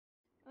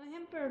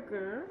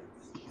Hamburger,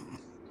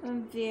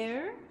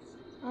 there,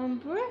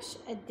 brush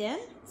a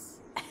dent,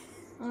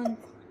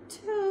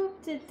 tube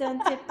the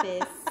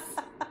dentifrice.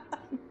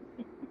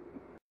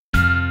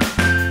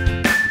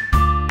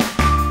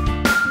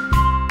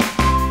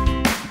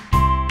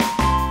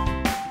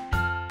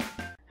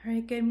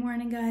 Alright, good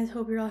morning guys.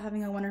 Hope you're all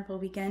having a wonderful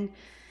weekend.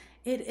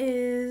 It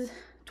is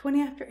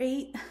 20 after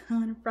 8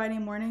 on Friday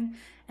morning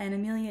and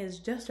Amelia is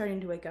just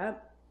starting to wake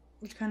up,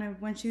 which kind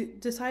of, when she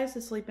decides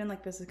to sleep in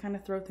like this, it kind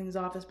of throw things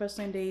off,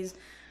 especially on days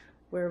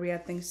where we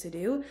have things to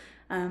do.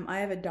 I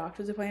have a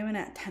doctor's appointment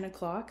at 10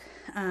 o'clock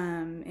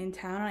in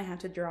town. I have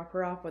to drop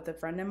her off with a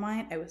friend of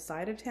mine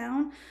outside of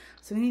town.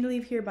 So we need to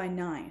leave here by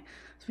 9.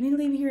 So we need to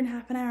leave here in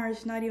half an hour.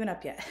 She's not even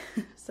up yet.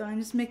 So I'm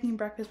just making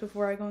breakfast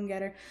before I go and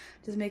get her.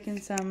 Just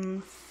making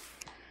some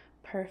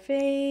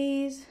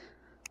parfaits.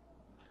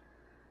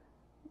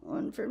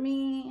 One for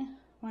me,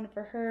 one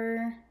for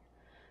her.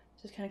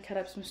 Just kind of cut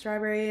up some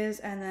strawberries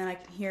and then I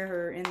can hear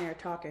her in there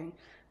talking.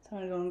 So I'm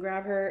gonna go and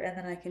grab her and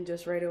then I can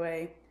just right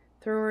away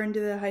throw her into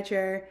the high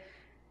chair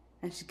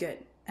and she's good.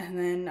 And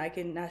then I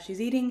can, as she's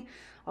eating,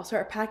 I'll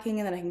start packing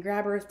and then I can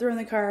grab her, throw her in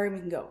the car and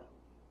we can go.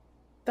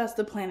 That's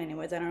the plan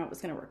anyways. I don't know if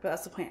it's gonna work, but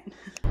that's the plan.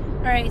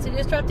 Alright, so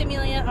just dropped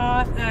Amelia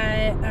off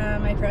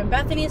at my friend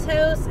Bethany's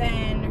house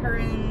and her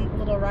and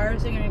little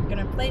Ryerson are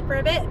gonna play for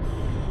a bit.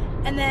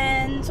 And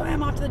then, so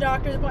I'm off to the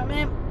doctor's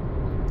appointment.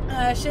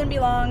 Shouldn't be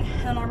long,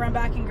 and I'll run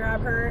back and grab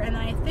her. And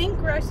then I think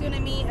we're actually gonna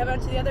meet a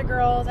bunch of the other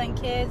girls and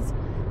kids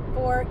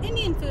for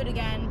Indian food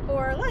again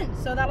for lunch.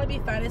 So that'll be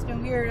fun. It's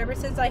been weird. Ever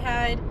since I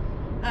had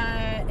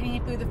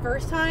Indian food the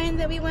first time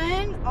that we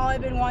went, all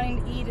I've been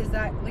wanting to eat is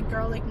that like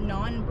garlic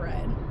naan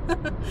bread.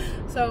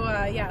 So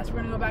yeah, so we're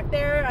gonna go back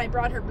there. I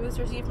brought her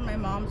booster seat from my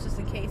mom's just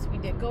in case we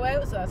did go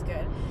out, so that's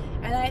good.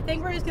 And then I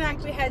think we're just gonna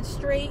actually head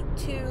straight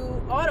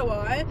to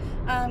Ottawa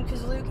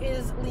because Luke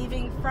is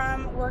leaving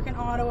from work in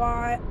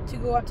Ottawa to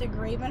go up to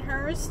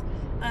Gravenhurst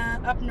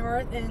up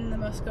north in the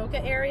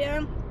Muskoka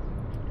area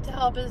to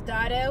help his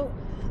dad out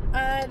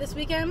this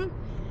weekend.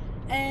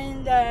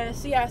 And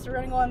so yeah, so we're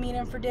gonna go and meet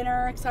him for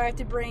dinner because I have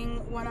to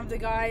bring one of the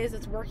guys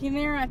that's working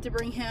there. I have to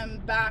bring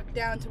him back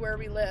down to where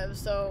we live,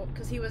 so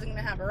because he wasn't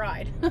gonna have a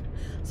ride.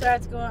 So I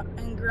have to go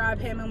and grab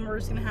him and we're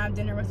just gonna have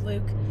dinner with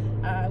Luke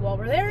while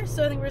we're there.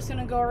 So I think we're just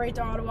gonna go right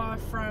to Ottawa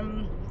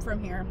from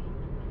here.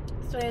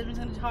 So I'm just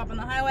gonna hop on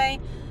the highway,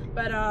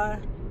 but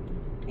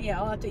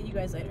yeah, I'll update you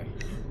guys later.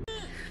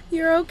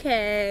 You're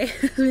okay.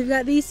 We've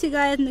got these two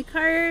guys in the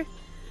car.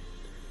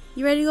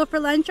 You ready to go for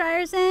lunch,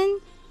 Ryerson?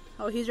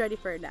 Oh, he's ready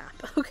for a nap.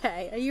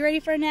 Okay, are you ready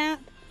for a nap?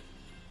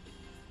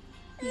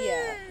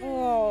 Yeah.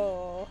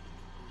 Oh.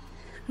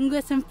 I'm gonna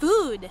get some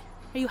food.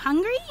 Are you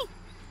hungry?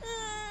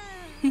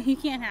 You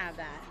can't have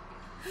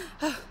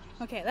that.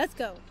 Okay, let's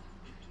go.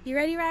 You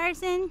ready,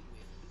 Ryerson?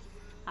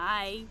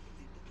 Hi.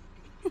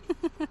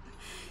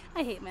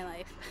 I hate my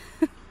life.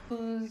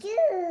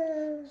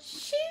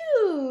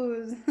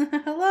 Shoes.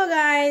 Hello,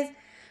 guys.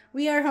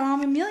 We are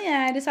home.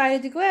 Amelia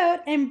decided to go out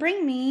and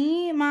bring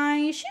me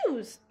my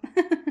shoes.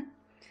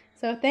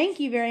 So thank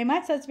you very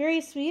much. That's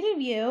very sweet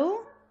of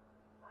you.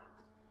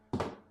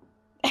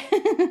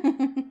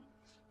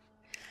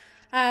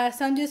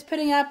 So I'm just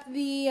putting up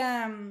the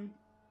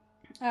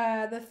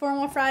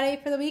formal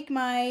Friday for the week.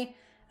 My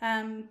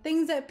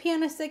things that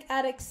pianistic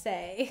addicts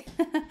say,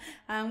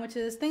 which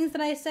is things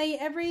that I say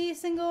every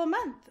single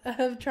month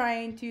of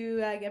trying to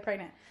get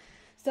pregnant.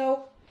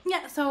 So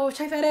yeah, so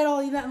check that out.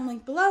 I'll leave that in the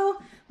link below.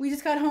 We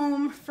just got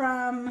home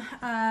from,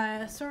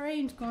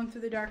 sorry, I'm just going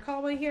through the dark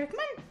hallway here. Come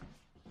on.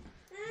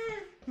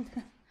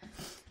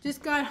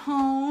 Just got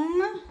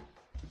home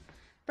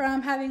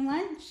from having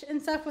lunch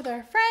and stuff with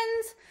our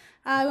friends.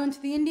 I went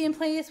to the Indian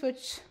place,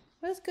 which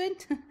was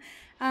good.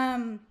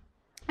 And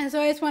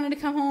so I just wanted to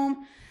come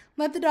home,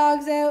 let the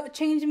dogs out,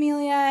 change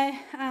Amelia,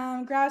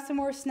 grab some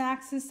more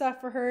snacks and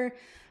stuff for her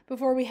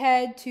before we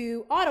head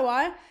to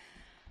Ottawa.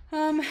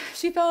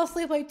 She fell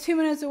asleep like 2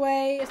 minutes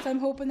away, so I'm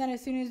hoping that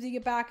as soon as we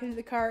get back into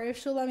the car, if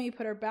she'll let me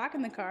put her back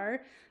in the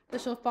car,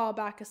 that she'll fall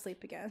back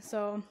asleep again.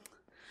 So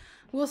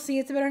we'll see.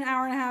 It's about an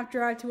hour and a half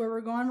drive to where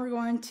we're going. We're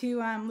going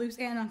to Luke's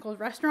aunt and uncle's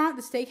restaurant,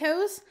 the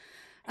steakhouse,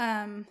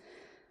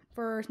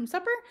 for some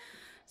supper.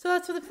 So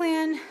that's what the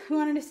plan. We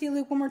wanted to see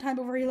Luke one more time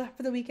before he left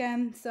for the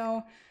weekend.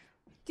 So,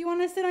 do you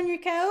want to sit on your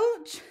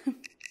couch?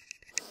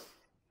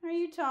 Are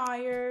you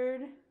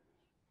tired?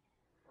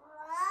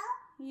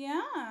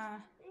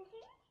 Yeah.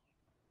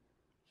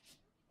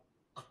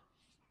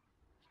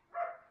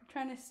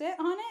 Trying to sit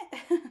on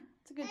it?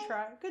 It's a good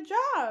try. Good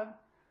job.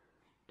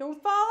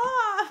 Don't fall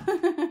off.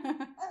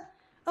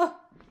 Oh,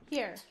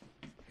 here.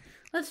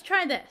 Let's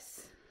try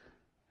this.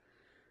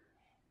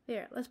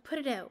 There, let's put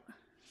it out.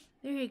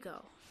 There you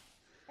go.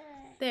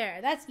 There,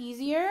 that's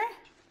easier.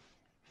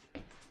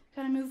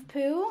 Gotta move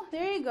poo.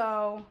 There you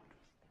go.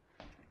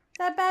 Is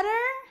that better?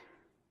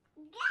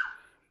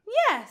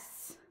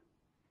 Yes.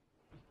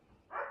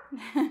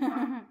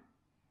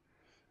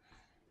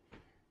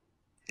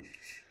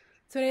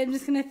 So I'm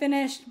just gonna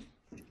finish.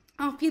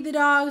 I'll feed the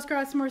dogs,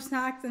 grab some more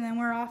snacks, and then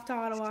we're off to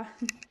Ottawa.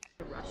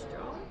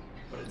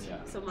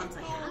 So Mom's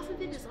like, half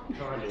of it is all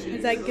right.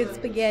 Is that good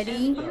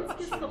spaghetti? It's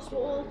just the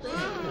whole thing.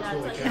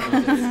 That's like,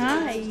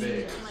 Hi. I'm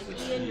like,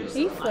 Ian, you're Are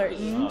you so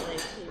flirting? lucky.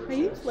 Are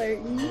you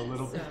flirting? A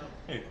little.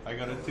 Hey, I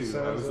got it too.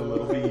 I was a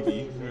little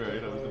baby.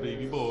 Right, I was a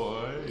baby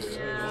boy.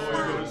 Yeah.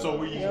 Oh, it was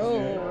so easy.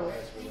 Yo.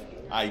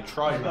 I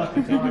tried not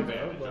to take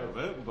advantage of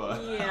it,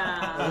 but.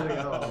 Yeah.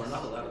 We're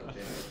not allowed to.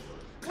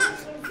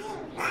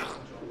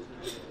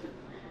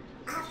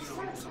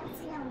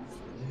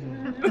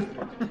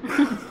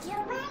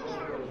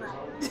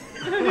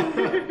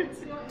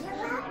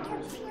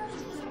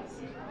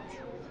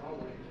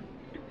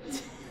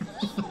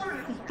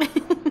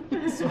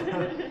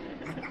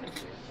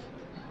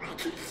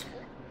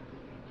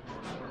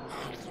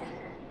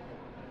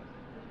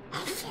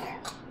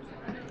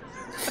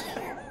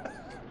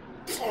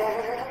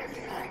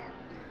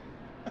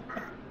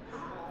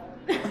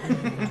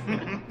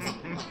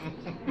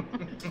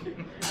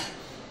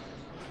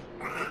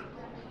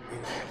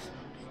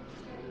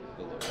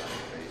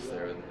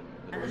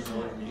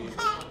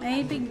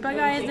 Hey, big bug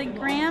eyes like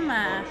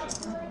grandma.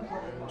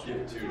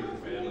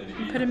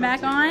 Put him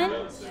back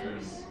on.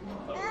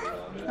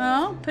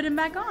 Oh, put him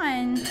back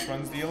on. Which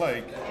ones do you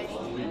like?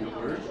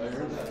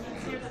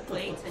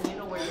 Plates, and you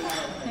know where to go.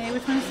 Hey,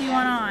 which ones do you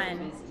want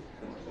on?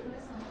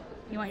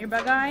 You want your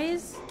bug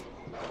eyes?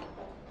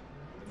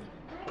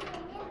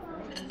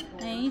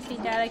 Hey, say,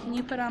 Dada, can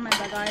you put on my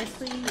bug eyes,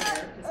 please?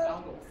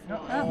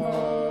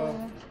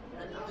 Uh-oh.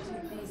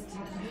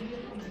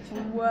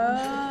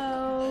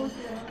 Whoa.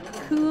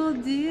 Cool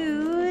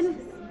dude.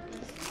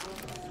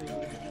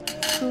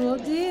 Cool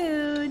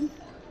dude.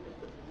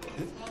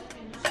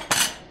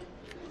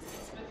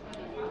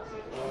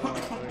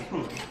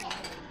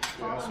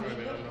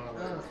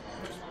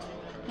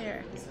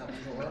 Here.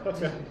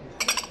 Okay.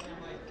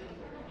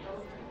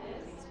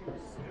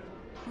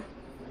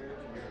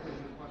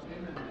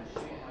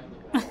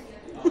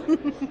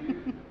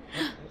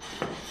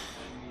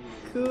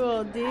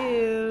 Cool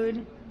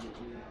dude.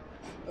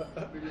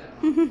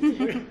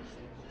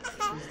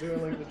 He's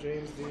doing like the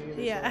James Dean.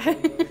 Yeah.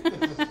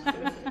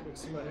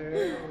 Fix my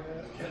hair.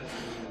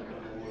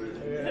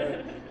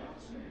 Yeah.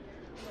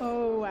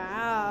 Oh,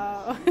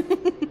 wow.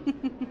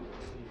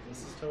 This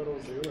is total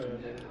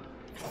Zoolander.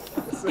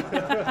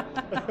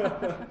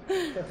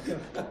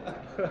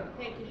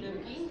 Thank you,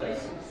 Lukey.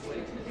 That's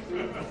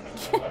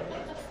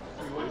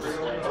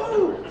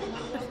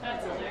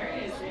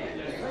hilarious.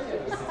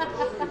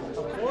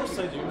 Of course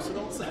I do, so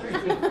don't say it.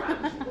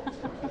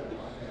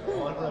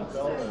 On that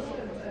velvet.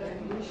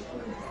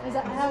 Is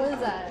that, how is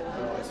that?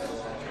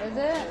 Is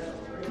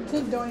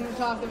it? Don't even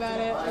talk about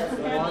it.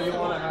 Well, you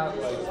want to have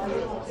like.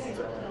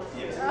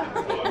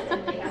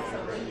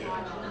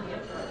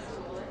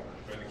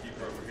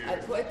 I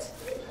put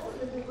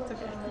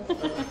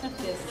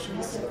this.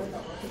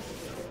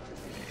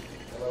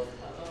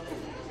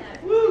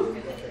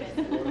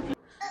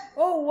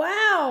 Oh,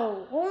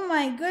 wow. Oh,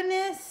 my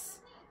goodness.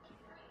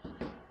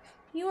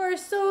 You are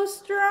so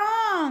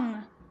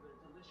strong.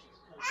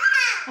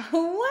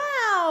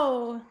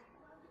 Wow.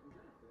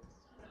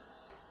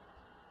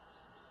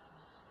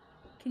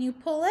 Can you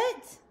pull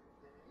it?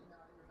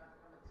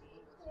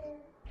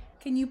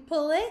 Can you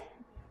pull it?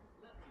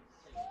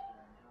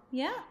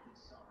 Yeah.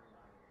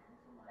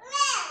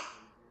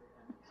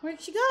 Where'd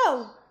she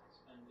go?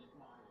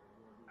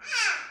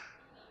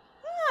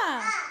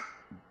 Ah.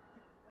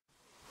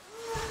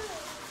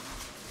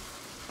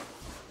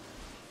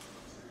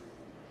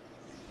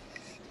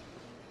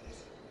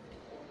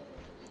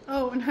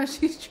 Oh, no,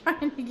 she's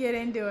trying to get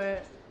into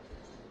it.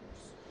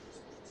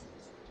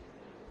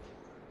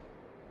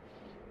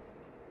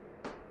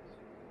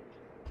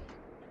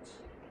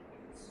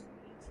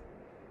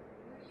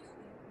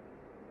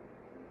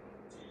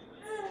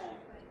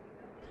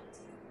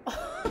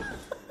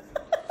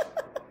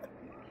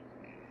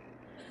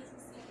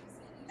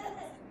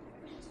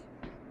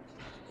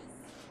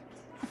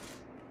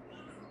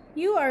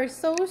 You are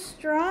so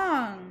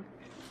strong.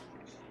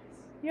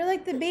 You're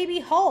like the baby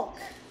Hulk.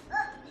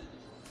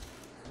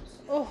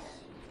 Oh.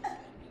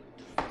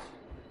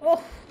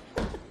 Oh.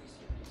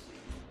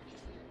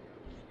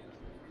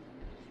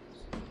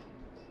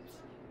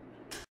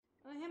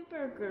 A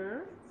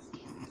hamburger.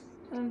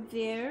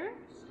 Beer.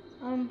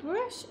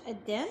 Brush a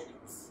dent.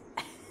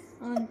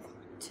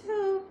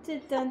 Tube the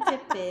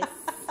dentifrice.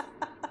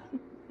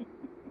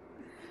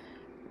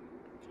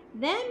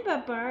 Then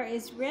Baba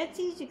is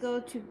ready to go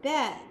to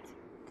bed.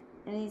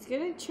 And he's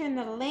going to turn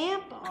the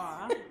lamp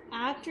off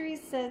after he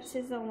sets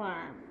his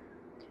alarm.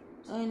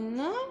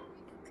 Enough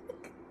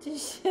to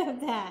show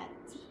that.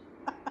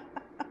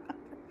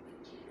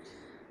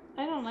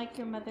 I don't like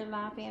your mother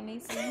laughing at me,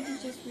 so you can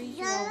just read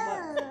your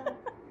own book.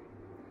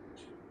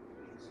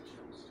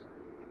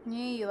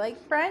 Yeah, you like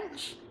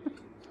French?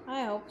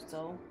 I hope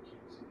so.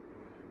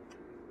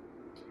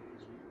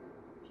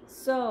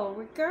 So,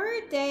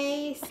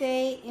 regardez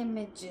ces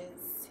images.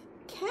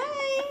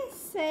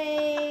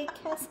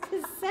 Qu'est-ce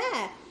que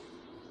c'est?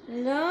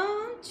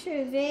 L'on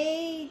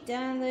trouvé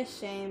dans la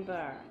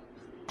chambre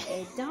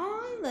et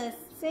dans la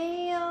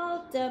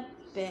salle de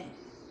bain.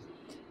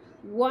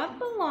 What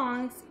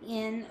belongs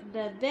in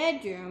the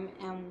bedroom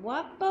and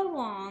what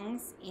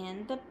belongs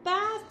in the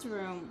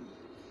bathroom?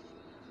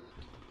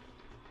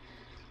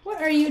 What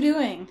are you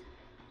doing?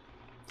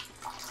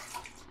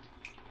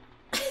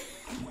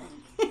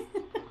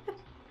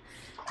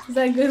 Is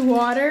that good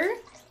water?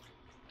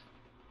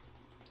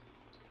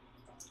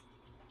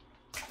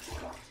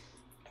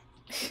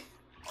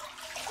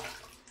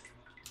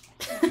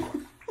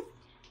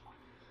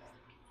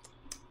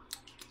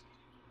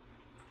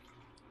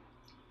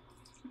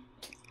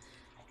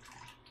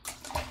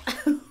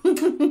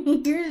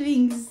 You're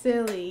being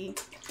silly.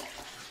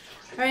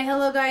 Alright,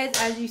 hello guys.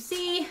 As you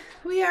see,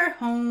 we are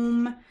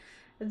home.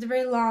 It's a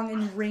very long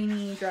and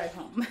rainy drive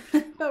home.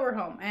 But we're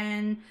home.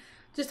 And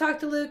just talked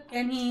to Luke,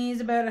 and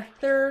he's about a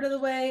third of the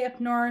way up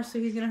north. So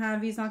he's not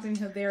going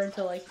to be there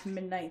until like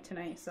midnight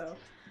tonight. So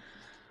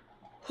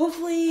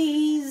hopefully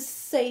he's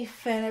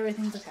safe and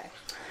everything's okay.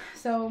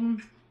 So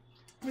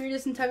we're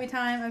just in tubby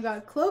time. I've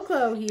got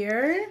Clo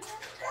here.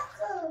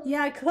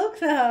 Yeah,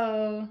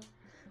 Clo.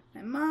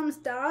 My mom's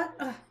dog.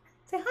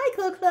 Say hi,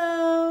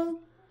 Clo.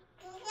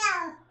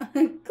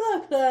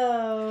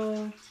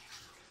 Clo.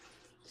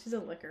 She's a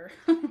licker.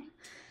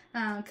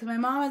 Because my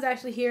mom is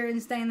actually here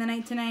and staying the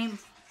night tonight.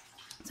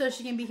 So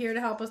she can be here to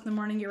help us in the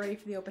morning, get ready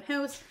for the open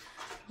house.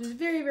 Which is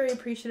very, very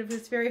appreciative.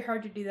 It's very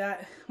hard to do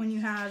that when you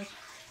have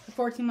a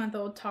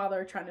 14-month-old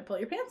toddler trying to pull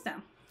your pants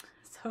down.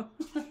 So,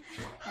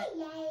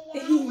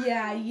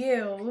 yeah,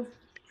 you.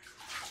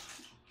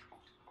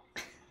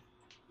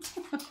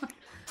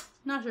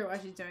 Not sure why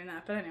she's doing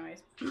that, but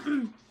anyways.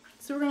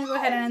 So we're going to go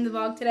ahead and end the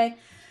vlog today.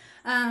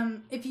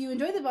 If you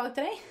enjoyed the vlog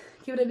today,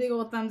 give it a big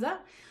old thumbs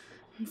up.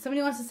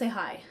 Somebody wants to say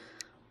hi.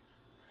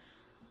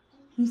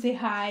 You say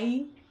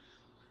hi.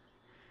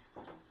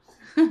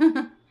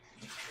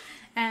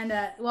 And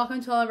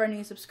welcome to all of our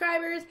new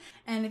subscribers.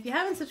 And if you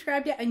haven't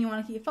subscribed yet and you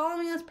want to keep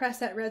following us, press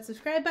that red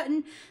subscribe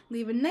button.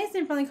 Leave a nice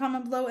and friendly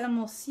comment below, and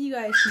we'll see you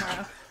guys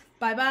tomorrow.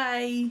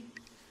 Bye-bye.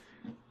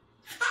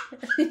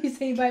 You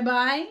say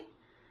bye-bye?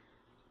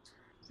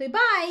 Say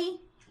bye.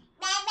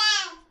 Bye-bye.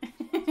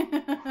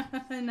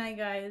 Good night,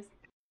 guys.